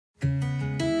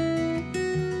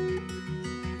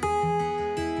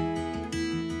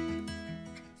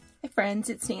friends,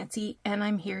 it's Nancy, and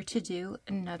I'm here to do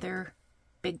another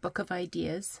Big Book of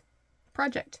Ideas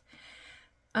project.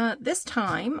 This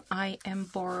time I am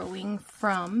borrowing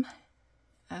from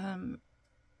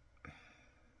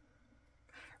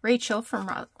Rachel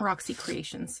from Roxy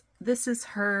Creations. This is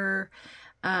her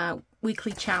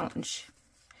weekly challenge.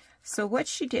 So what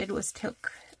she did was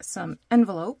took some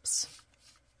envelopes,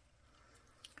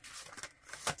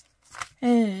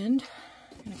 and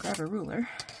I'm going to grab a ruler.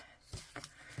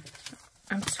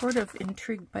 I'm sort of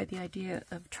intrigued by the idea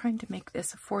of trying to make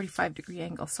this a 45-degree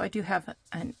angle. So I do have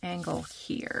an angle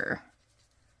here.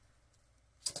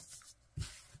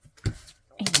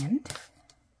 And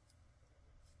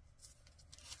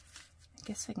I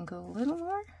guess I can go a little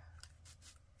more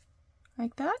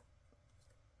like that.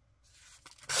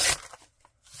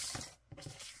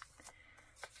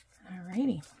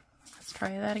 Alrighty, let's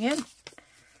try that again.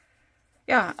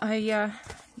 Yeah, I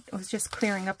was just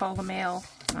clearing up all the mail,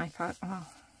 and I thought, oh,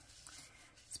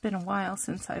 it's been a while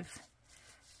since I've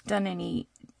done any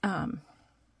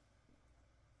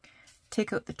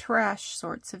take out the trash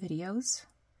sorts of videos.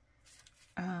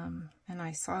 And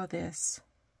I saw this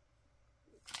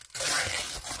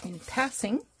in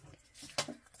passing.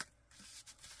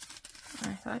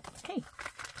 I thought, hey,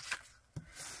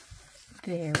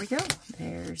 there we go.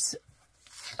 There's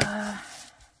a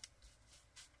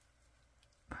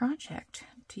project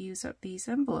to use up these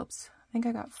envelopes. I think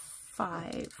I got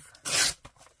 5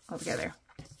 altogether.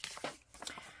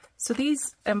 So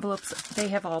these envelopes, they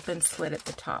have all been slit at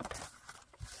the top.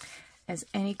 As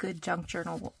any good junk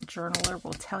journaler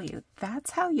will tell you,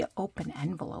 that's how you open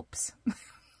envelopes.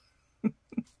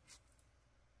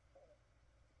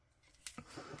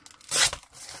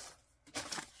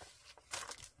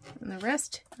 And the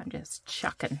rest, I'm just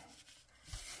chucking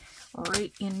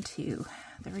right into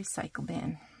the recycle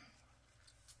bin.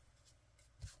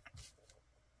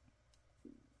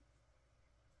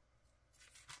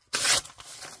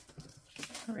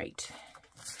 All right.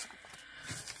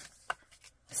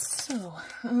 So,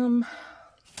 you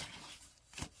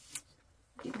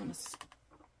want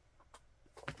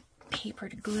a paper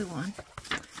to glue on.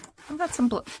 I've got some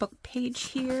book page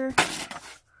here.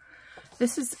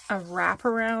 This is a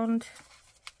wraparound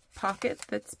pocket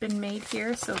that's been made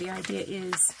here. So the idea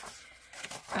is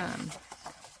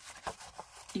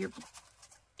your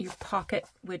pocket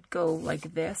would go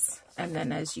like this, and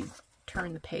then as you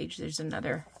turn the page, there's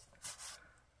another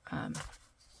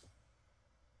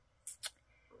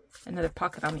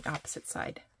pocket on the opposite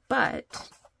side.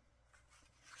 But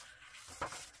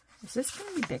is this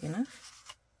going to be big enough?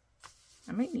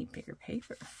 I might need bigger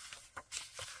paper.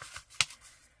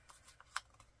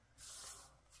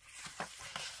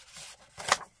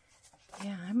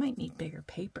 Yeah, I might need bigger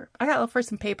paper. I gotta look for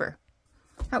some paper.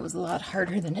 That was a lot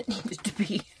harder than it needed to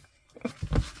be.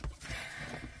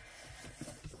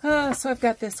 So I've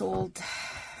got this old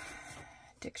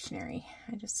dictionary.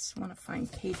 I just want to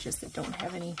find pages that don't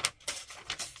have any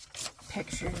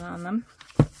pictures on them.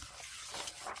 I'm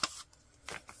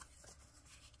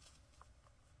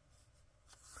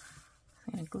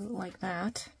going to glue it like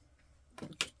that.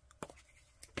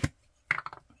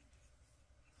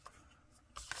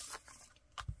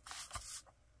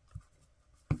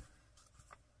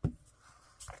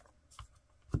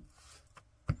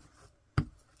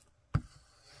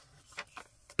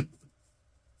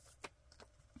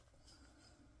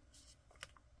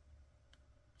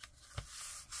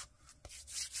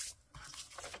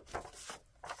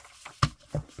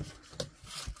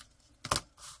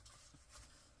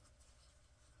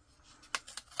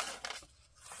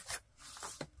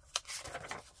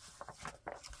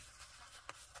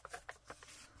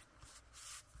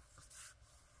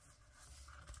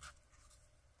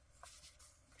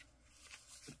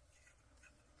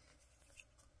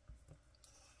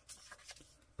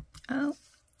 Oh,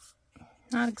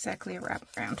 not exactly a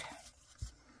wraparound.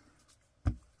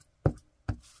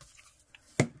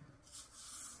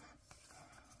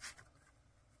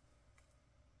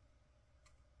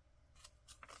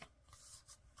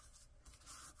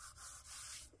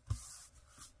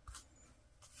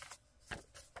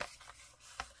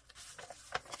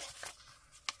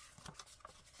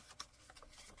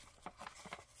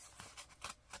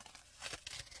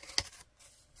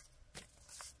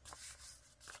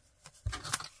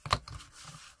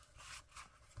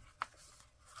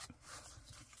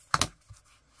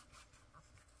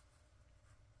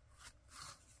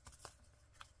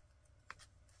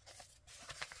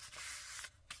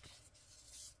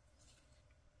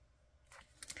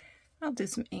 I'll do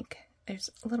some ink. There's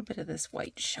a little bit of this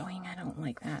white showing. I don't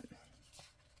like that.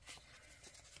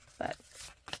 But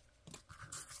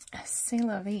c'est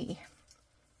la vie.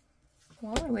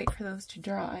 while I wait for those to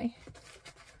dry,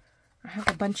 I have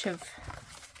a bunch of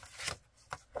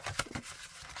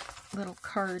little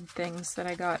card things that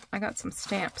I got. I got some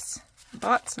stamps.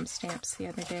 Bought some stamps the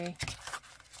other day.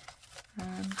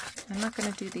 I'm not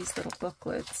going to do these little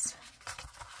booklets.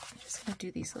 I'm just going to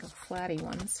do these little flatty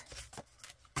ones.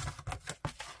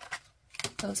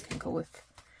 Those can go with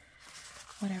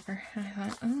whatever. And I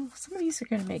thought, oh, some of these are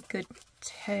going to make good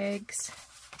tags.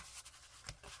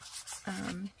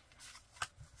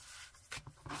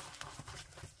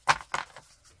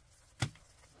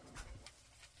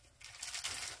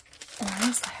 I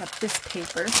also have this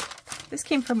paper. This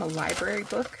came from a library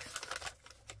book.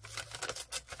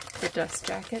 The dust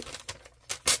jacket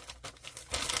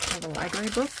of a library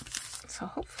book. So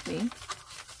hopefully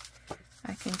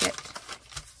I can get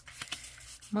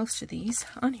most of these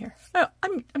on here. Oh,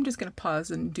 I'm just going to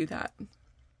pause and do that.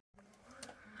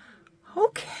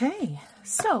 Okay,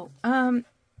 so I've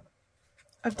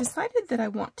decided that I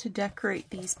want to decorate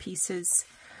these pieces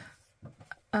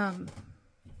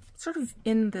sort of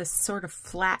in this sort of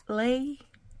flat lay.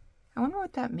 I wonder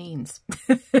what that means.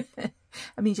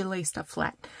 I mean, you lay stuff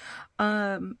flat.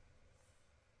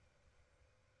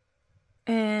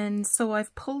 And so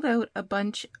I've pulled out a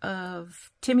bunch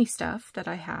of Timmy stuff that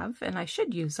I have, and I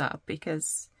should use up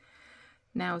because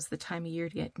now is the time of year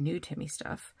to get new Timmy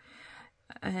stuff.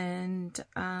 And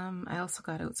I also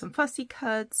got out some fussy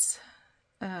cuts,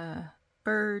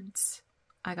 birds.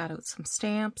 I got out some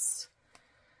stamps.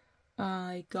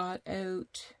 I got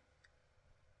out,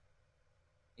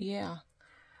 yeah.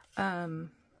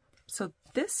 So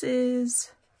this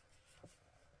is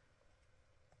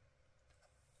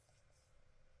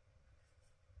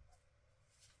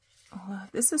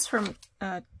from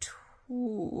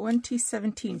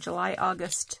 2017, July,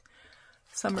 August,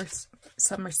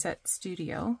 Somerset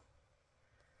Studio.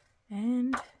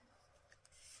 And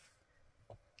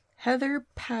Heather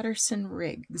Patterson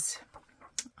Riggs.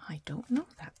 I don't know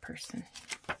that person.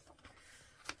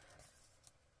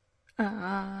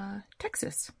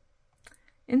 Texas.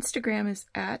 Instagram is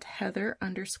at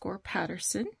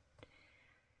Heather_Patterson.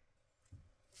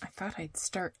 I thought I'd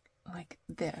start like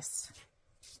this.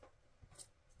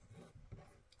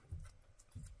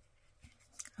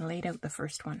 I laid out the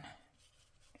first one.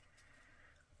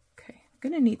 Okay, I'm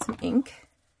gonna need some ink.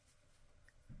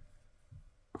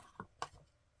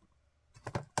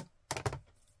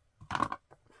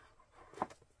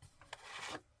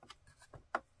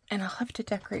 And I'll have to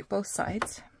decorate both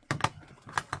sides.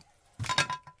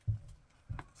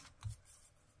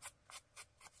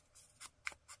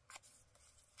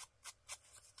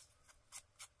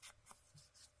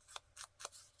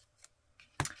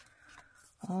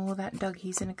 Oh, that Doug,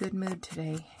 he's in a good mood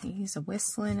today. He's a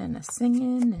whistling and a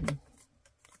singing, and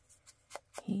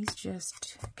he's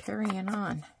just carrying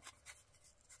on.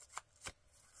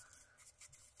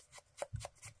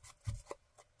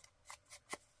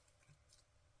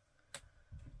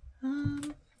 I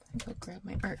think I'll grab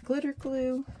my art glitter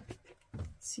glue.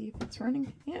 See if it's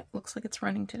running. Yeah, it looks like it's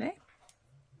running today.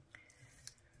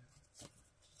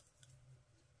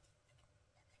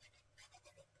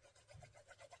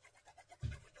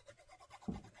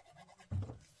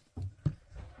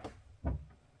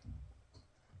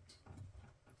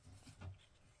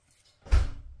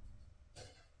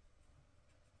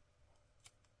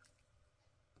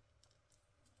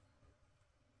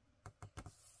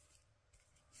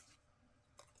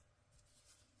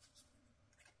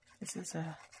 This is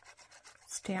a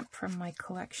stamp from my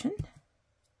collection. I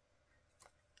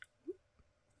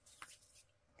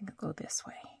think I'll go this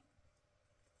way.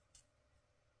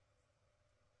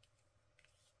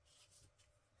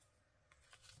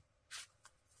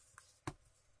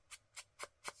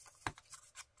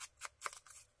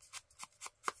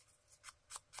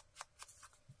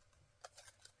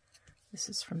 This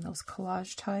is from those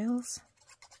collage tiles.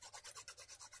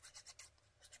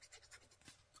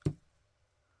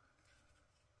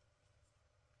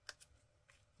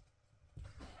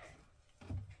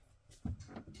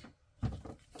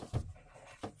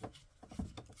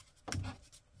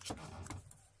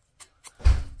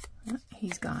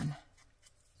 He's gone.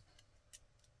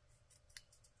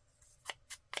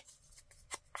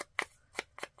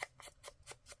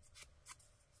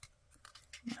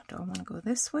 Now, do I want to go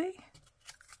this way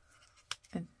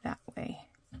and that way?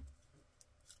 I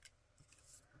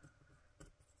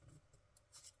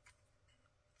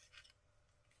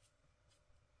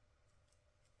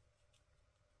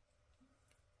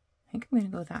think I'm going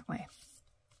to go that way.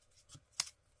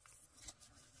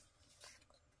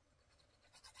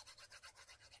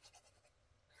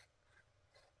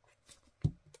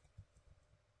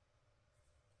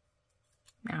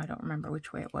 don't remember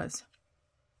which way it was.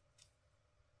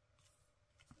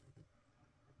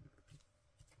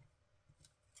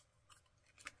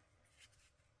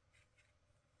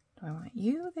 Do I want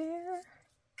you there?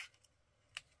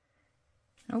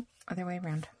 Nope, other way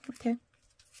around. Okay,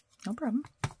 no problem.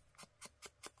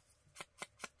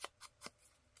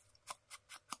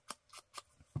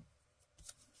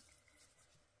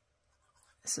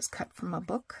 This is cut from a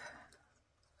book.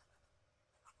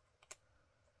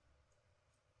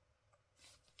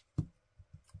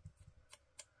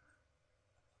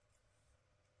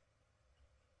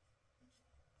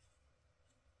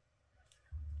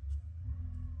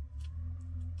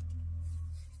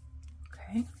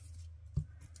 Okay.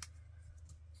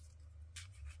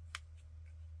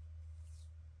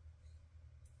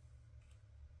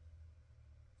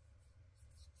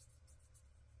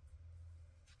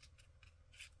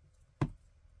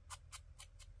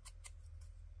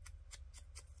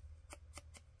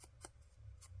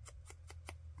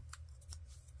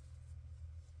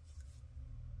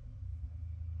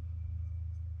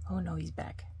 Oh no, he's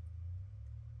back.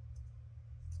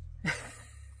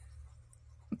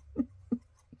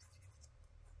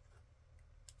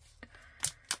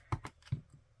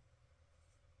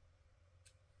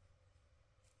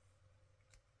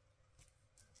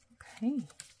 Okay.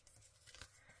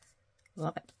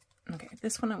 Love it. Okay,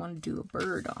 this one I want to do a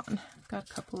bird on. Got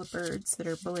a couple of birds that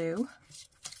are blue.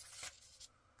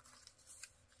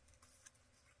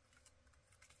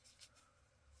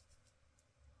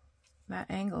 That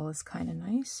angle is kind of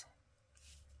nice.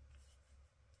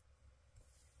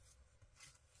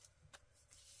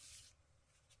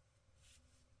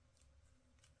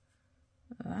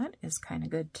 That is kind of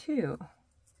good too.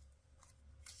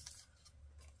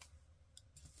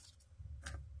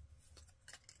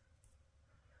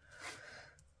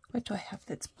 What do I have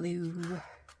that's blue?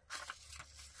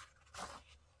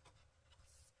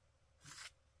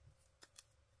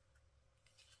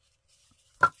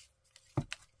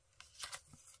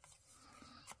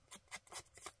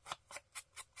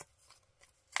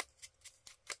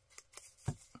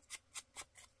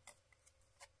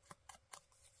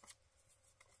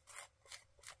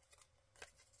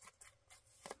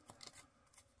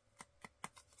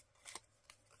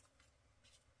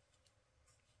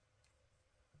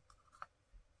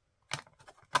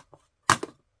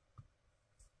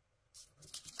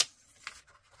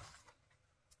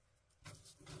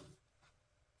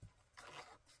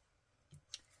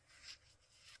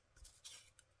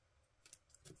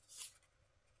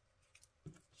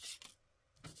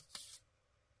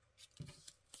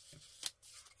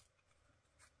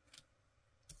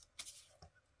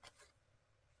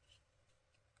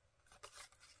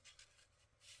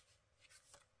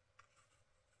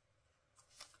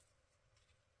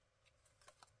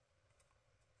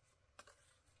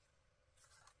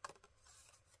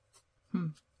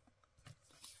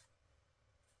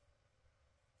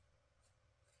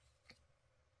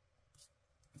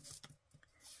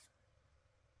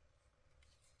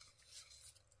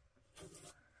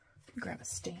 Grab a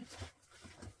stamp.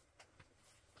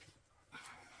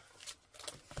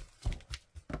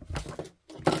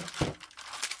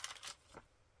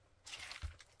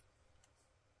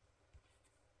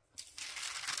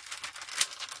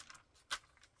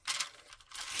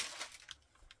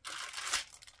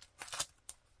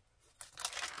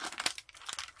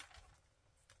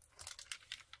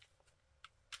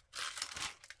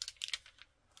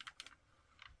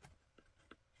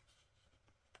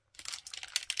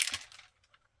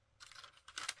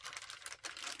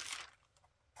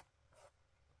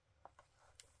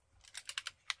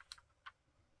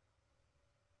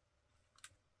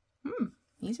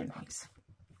 These are nice.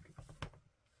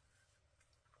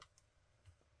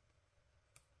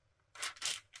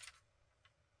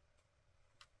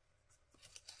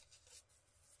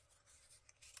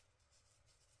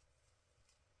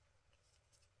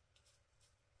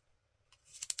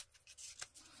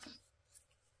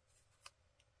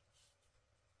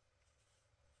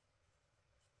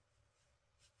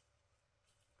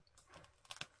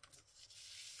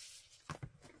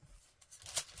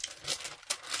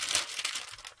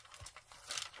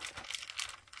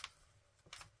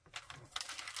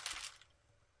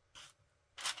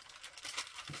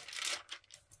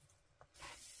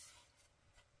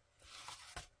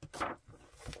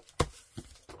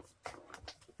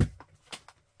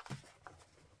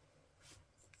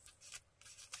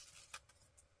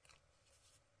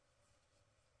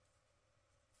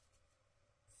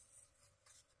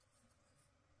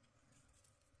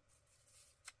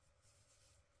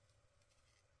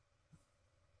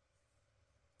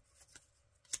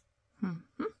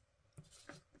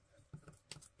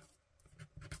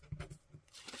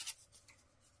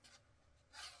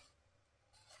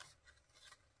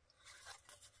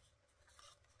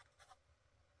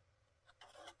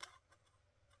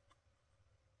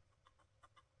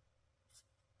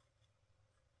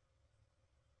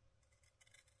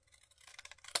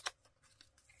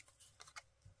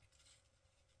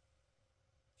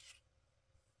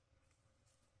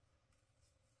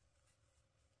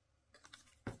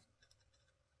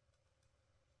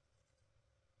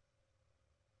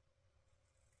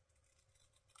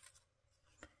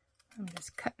 I'm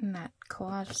just cutting that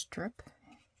collage strip.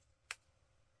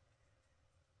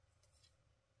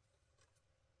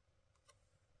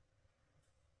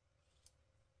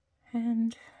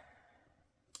 And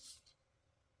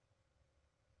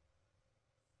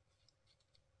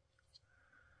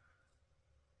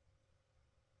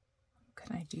what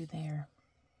can I do there?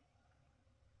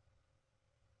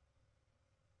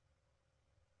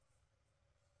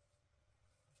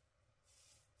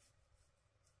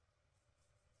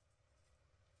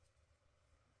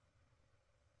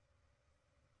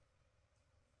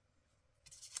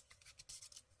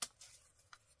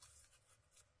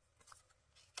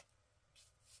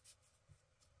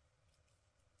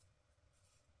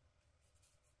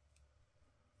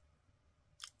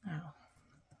 Oh.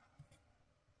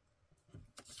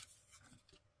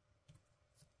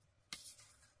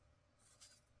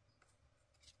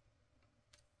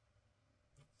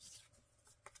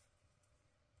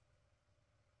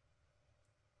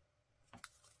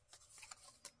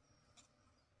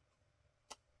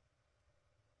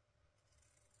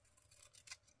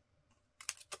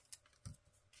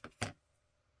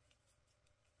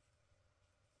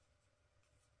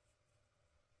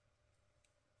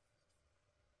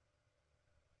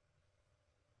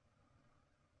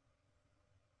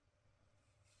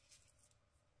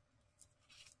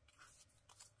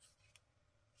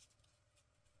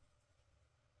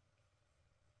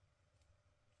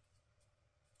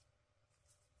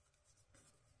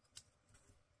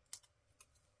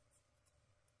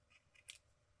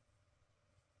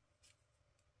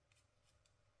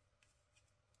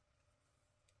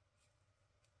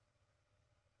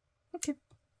 Okay.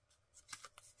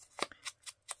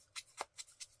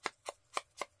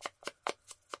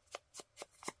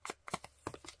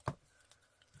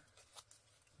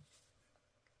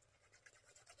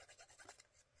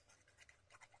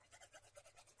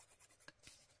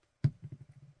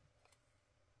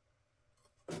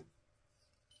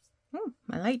 Oh,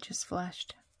 my light just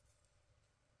flashed.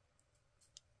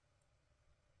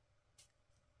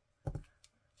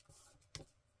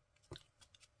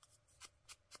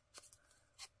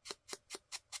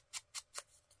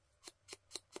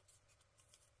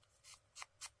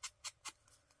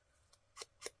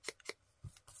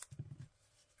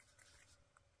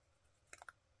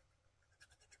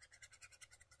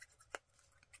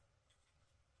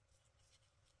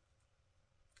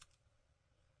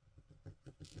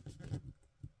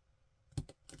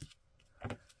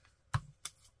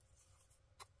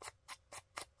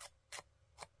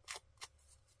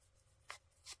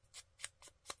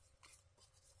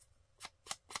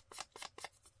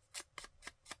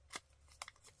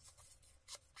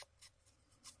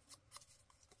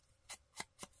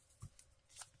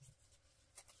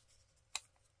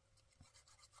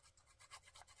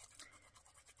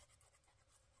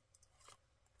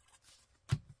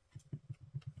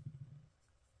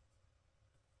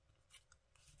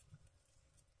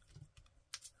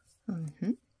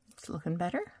 It's looking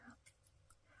better.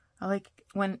 I like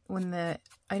when the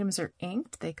items are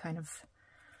inked, they kind of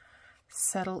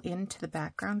settle into the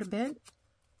background a bit,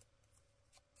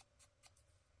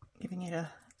 giving it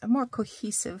a more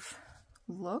cohesive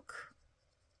look.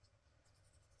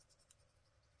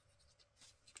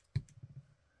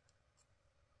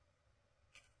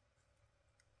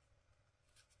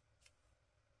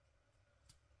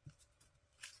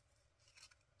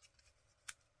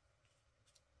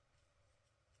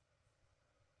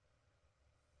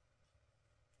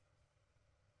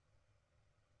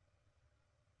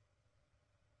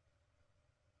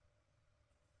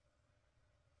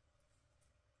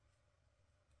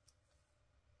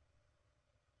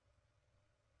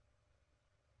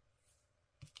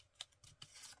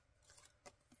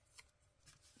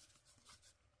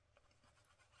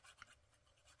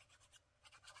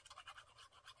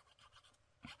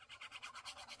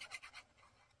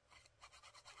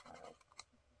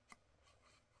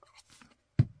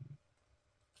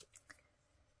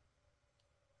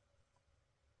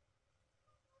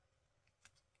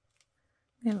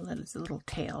 I'm going to let his little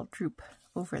tail droop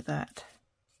over that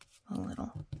a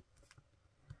little.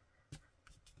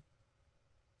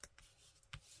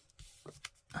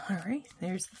 All right,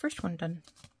 there's the first one done.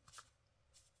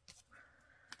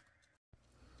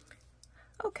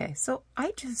 Okay, so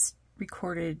I just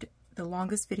recorded the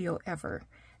longest video ever,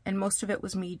 and most of it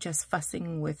was me just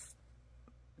fussing with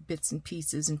bits and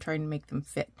pieces and trying to make them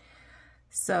fit.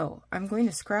 So I'm going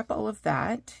to scrap all of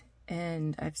that,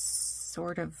 and I've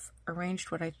sort of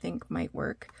arranged what I think might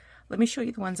work. Let me show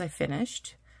you the ones I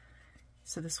finished.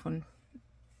 So this one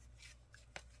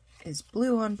is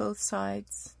blue on both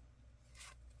sides.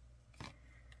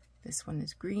 This one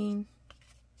is green.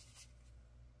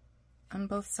 on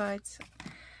both sides.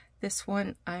 This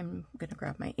one, I'm going to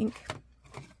grab my ink.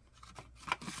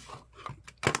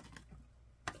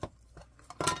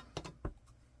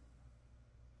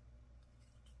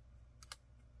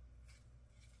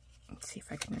 Let's see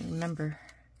if I can remember.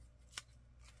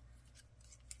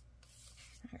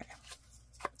 Okay,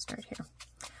 let's start here.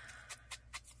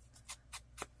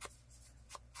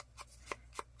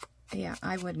 Yeah,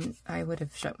 I would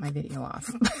have shut my video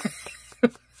off.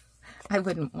 I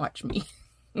wouldn't watch me.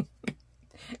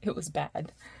 It was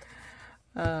bad.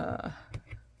 So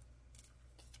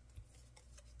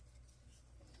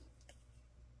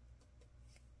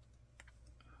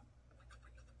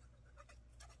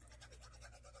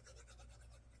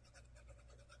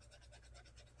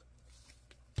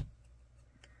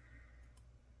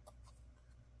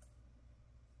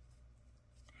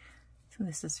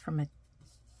this is from a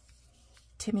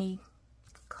Timmy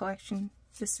collection.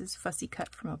 This is Fussy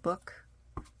Cut from a book.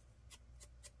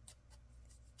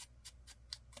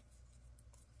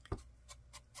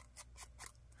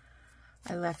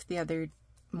 I left the other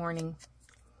morning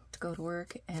to go to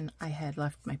work and I had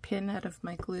left my pin out of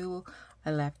my glue.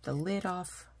 I left the lid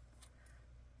off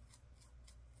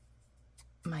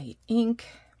my ink.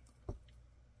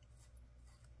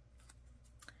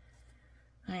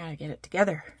 I gotta get it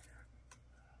together.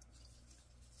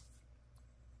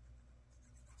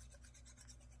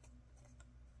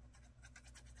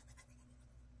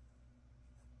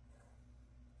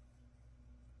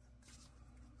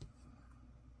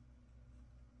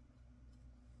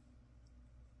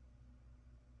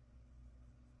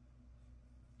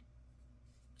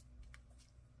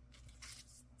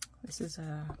 This is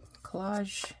a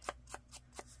collage.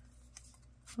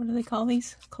 What do they call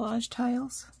these? Collage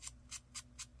tiles?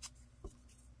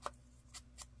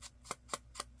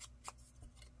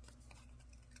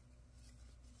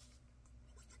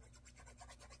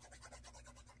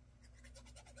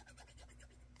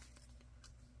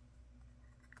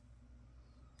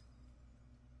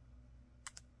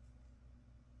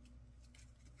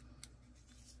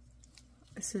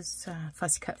 This is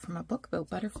Fussy Cut from a book about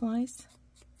butterflies.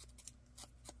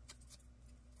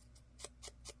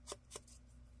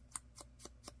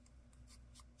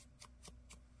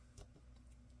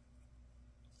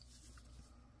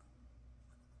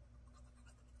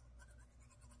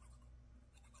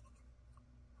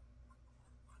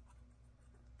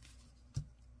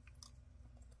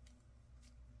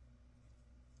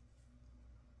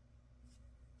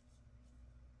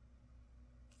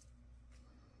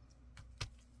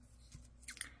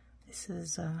 This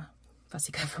is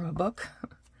Fussy Cut from a book.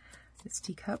 This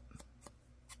teacup.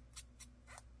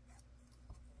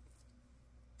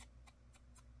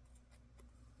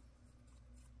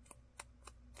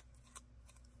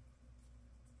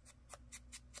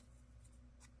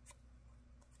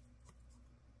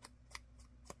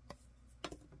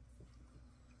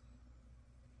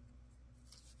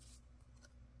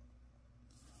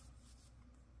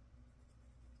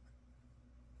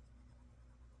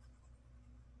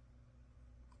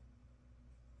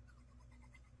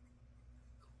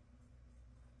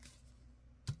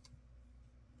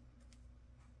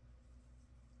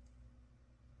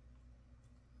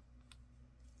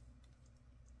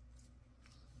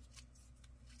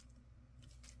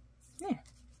 Yeah,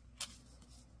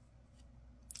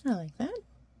 I like that.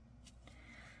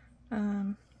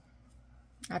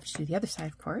 I have to do the other side,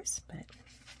 of course, but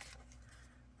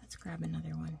let's grab another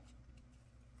one.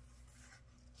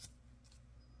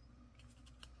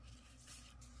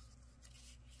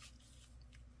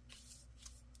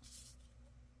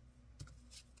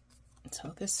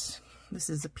 So this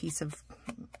is a piece of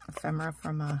ephemera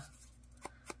from a,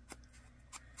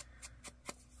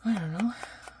 I don't know,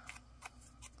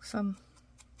 some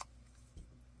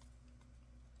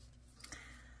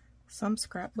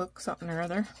scrapbook, something or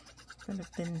other, that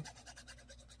have been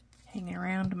hanging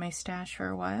around in my stash for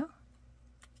a while.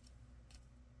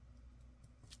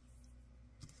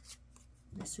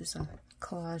 This is a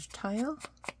collage tile.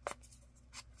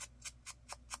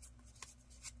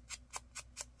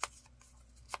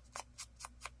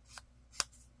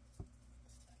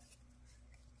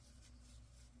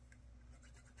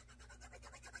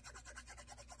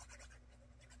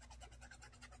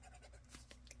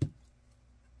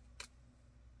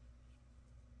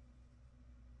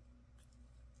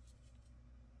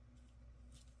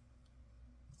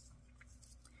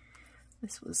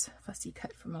 This was Fussy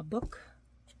Cut from a book.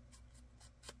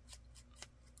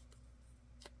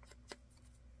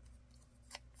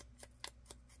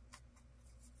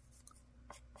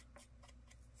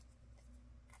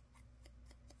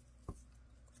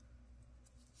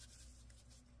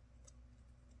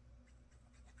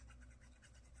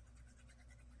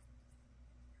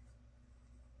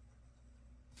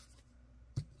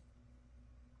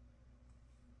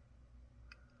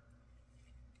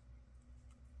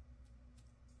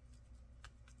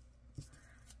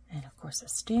 course, a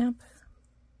stamp,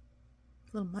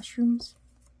 little mushrooms.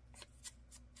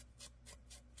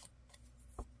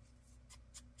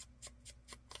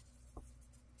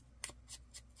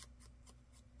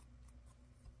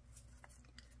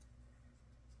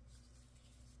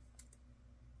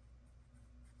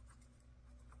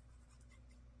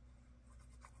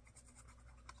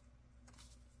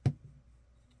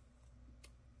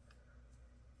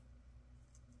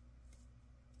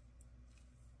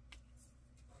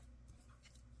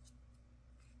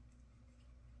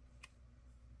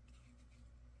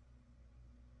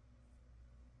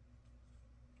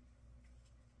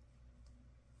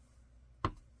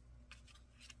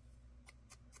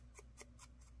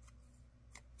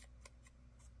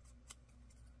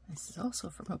 This is also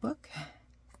from a book.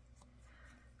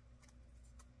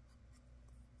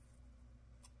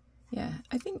 Yeah,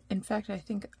 I think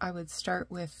I would start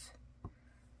with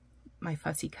my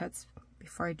fussy cuts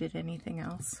before I did anything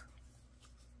else.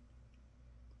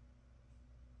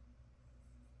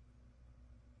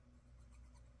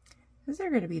 These are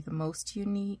going to be the most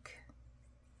unique,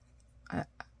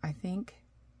 I think.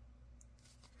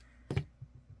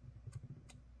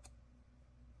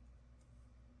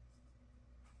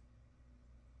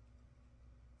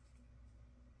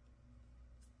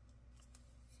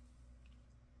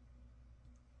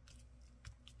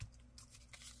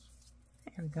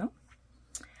 There we go.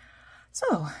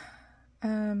 So,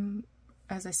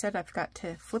 as I said, I've got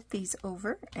to flip these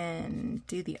over and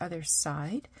do the other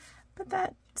side, but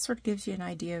that sort of gives you an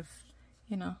idea of,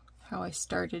 you know, how I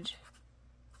started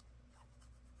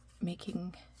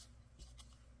making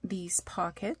these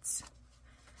pockets.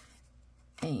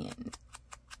 And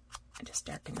I just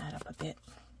darken that up a bit.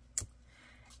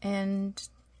 And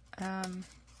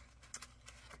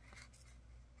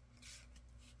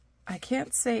I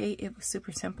can't say it was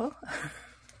super simple.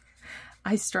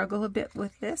 I struggle a bit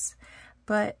with this,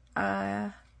 but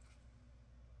I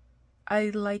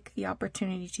like the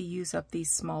opportunity to use up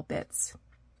these small bits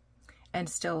and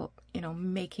still, you know,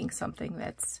 making something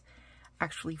that's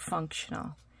actually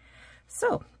functional.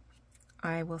 So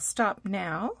I will stop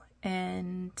now,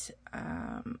 and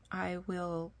I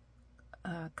will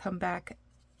come back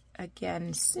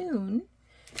again soon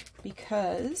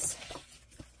because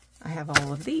I have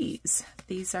all of these.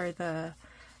 These are the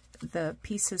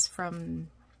pieces from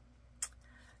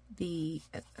the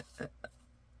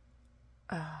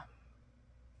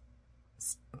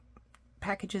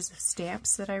packages of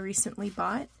stamps that I recently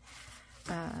bought.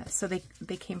 So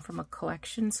they came from a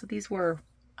collection. So these were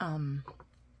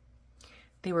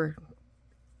they were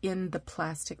in the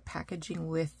plastic packaging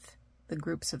with the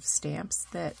groups of stamps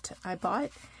that I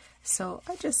bought. So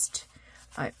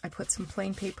I put some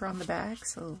plain paper on the back.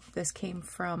 So this came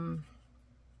from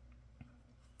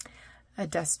a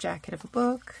dust jacket of a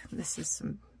book. This is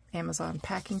some Amazon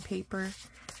packing paper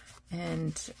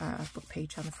and a book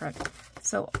page on the front.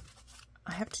 So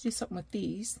I have to do something with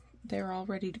these. They're all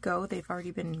ready to go. They've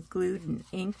already been glued and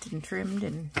inked and trimmed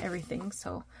and everything.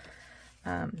 So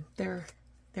they're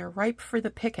ripe for the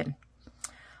picking.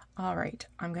 All right,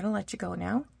 I'm going to let you go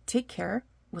now. Take care.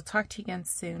 We'll talk to you again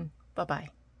soon.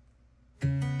 Bye-bye.